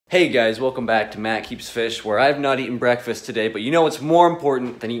Hey guys, welcome back to Matt Keeps Fish, where I've not eaten breakfast today, but you know what's more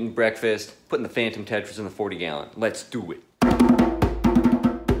important than eating breakfast? Putting the Phantom Tetras in the 40-gallon. Let's do it.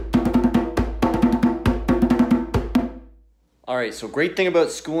 Alright, so great thing about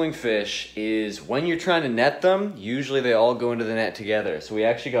schooling fish is when you're trying to net them, usually they all go into the net together. So we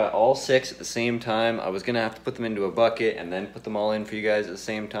actually got all 6 at the same time. I was going to have to put them into a bucket and then put them all in for you guys at the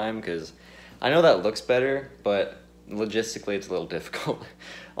same time because I know that looks better, but logistically it's a little difficult.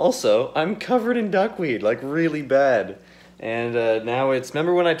 Also, I'm covered in duckweed, like really bad. And now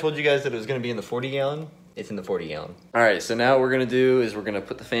remember when I told you guys that it was gonna be in the 40-gallon? It's in the 40-gallon. All right, so now what we're gonna do is we're gonna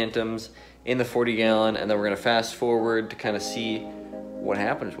put the Phantoms in the 40-gallon and then we're gonna fast forward to kind of see what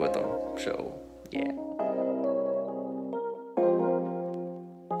happens with them. So, yeah.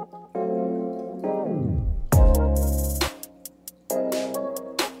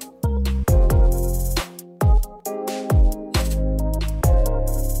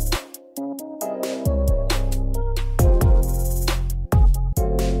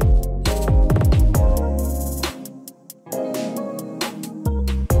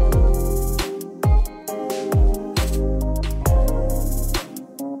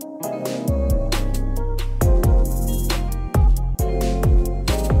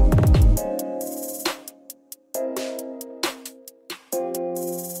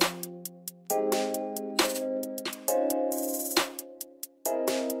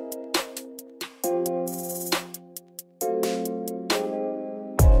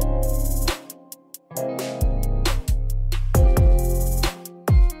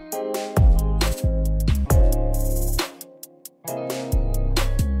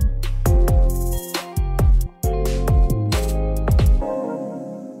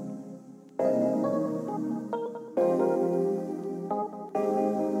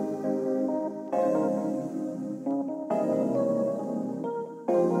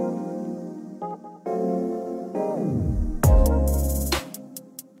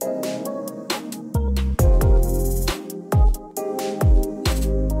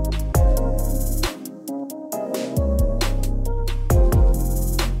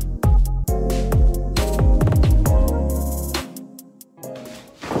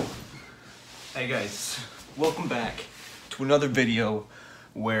 Hey guys, welcome back to another video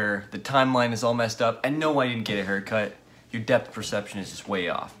where the timeline is all messed up and no, I didn't get a haircut. Your depth perception is just way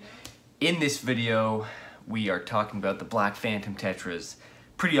off. In this video, we are talking about the black Phantom Tetras.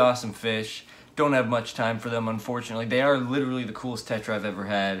 Pretty awesome fish. Don't have much time for them, unfortunately. They are literally the coolest Tetra I've ever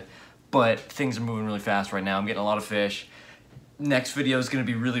had, but things are moving really fast right now. I'm getting a lot of fish. Next video is going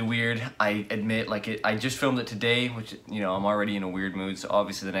to be really weird. I admit, I just filmed it today, which, you know, I'm already in a weird mood, so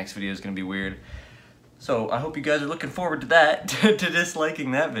obviously the next video is going to be weird. So I hope you guys are looking forward to that, to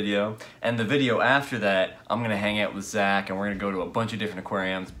disliking that video. And the video after that, I'm going to hang out with Zach and we're going to go to a bunch of different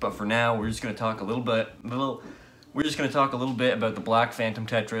aquariums. But for now, we're just going to talk a little bit about the black Phantom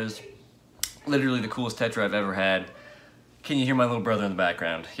Tetras. Literally the coolest Tetra I've ever had. Can you hear my little brother in the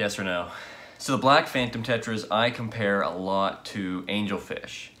background? Yes or no? So the black Phantom Tetras I compare a lot to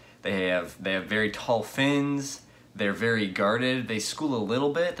Angelfish. They have very tall fins, they're very guarded, they school a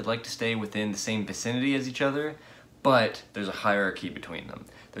little bit, they like to stay within the same vicinity as each other, but there's a hierarchy between them.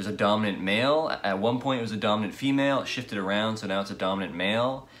 There's a dominant male, at one point it was a dominant female, it shifted around so now it's a dominant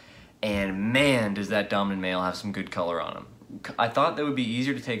male, and man does that dominant male have some good color on him. I thought they would be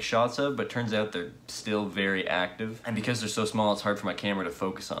easier to take shots of, but turns out they're still very active, and because they're so small it's hard for my camera to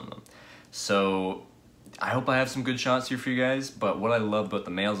focus on them. So I hope I have some good shots here for you guys, but what I love about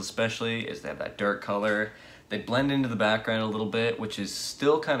the males especially is they have that dark color. They blend into the background a little bit, which is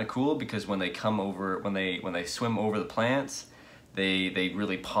still kind of cool because when they come over, when they swim over the plants, they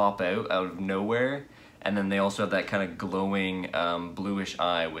really pop out of nowhere. And then they also have that kind of glowing bluish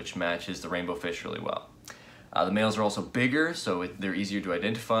eye, which matches the rainbow fish really well. The males are also bigger, so they're easier to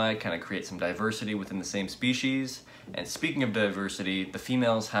identify, kind of create some diversity within the same species. And speaking of diversity, the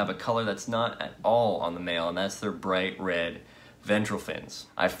females have a color that's not at all on the male, and that's their bright red ventral fins.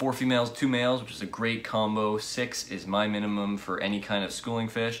 I have 4 females, 2 males, which is a great combo. 6 is my minimum for any kind of schooling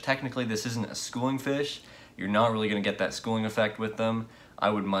fish. Technically, this isn't a schooling fish. You're not really going to get that schooling effect with them. I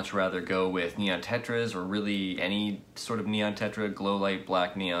would much rather go with neon tetras or really any sort of neon tetra, glow light,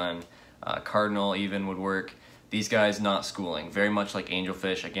 black neon, cardinal even would work. These guys not schooling, very much like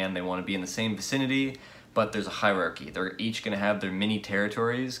angelfish. Again, they want to be in the same vicinity, but there's a hierarchy. They're each going to have their mini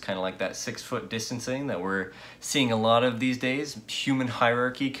territories, kind of like that 6-foot distancing that we're seeing a lot of these days. Human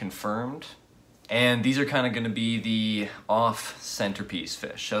hierarchy confirmed. And these are kind of going to be the off centerpiece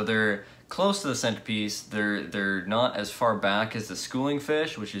fish. So they're close to the centerpiece. They're not as far back as the schooling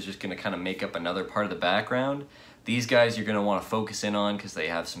fish, which is just going to kind of make up another part of the background. These guys you're gonna wanna focus in on because they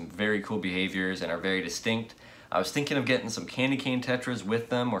have some very cool behaviors and are very distinct. I was thinking of getting some candy cane tetras with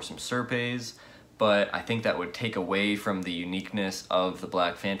them or some serpes, but I think that would take away from the uniqueness of the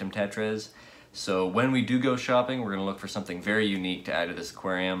Black Phantom tetras. So when we do go shopping, we're gonna look for something very unique to add to this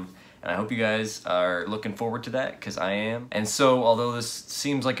aquarium. And I hope you guys are looking forward to that, because I am. And so, although this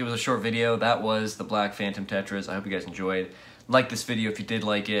seems like it was a short video, that was the Black Phantom tetras. I hope you guys enjoyed. Like this video if you did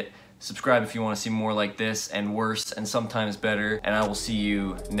like it. Subscribe if you want to see more like this, and worse, and sometimes better. And I will see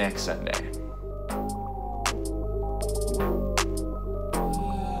you next Sunday.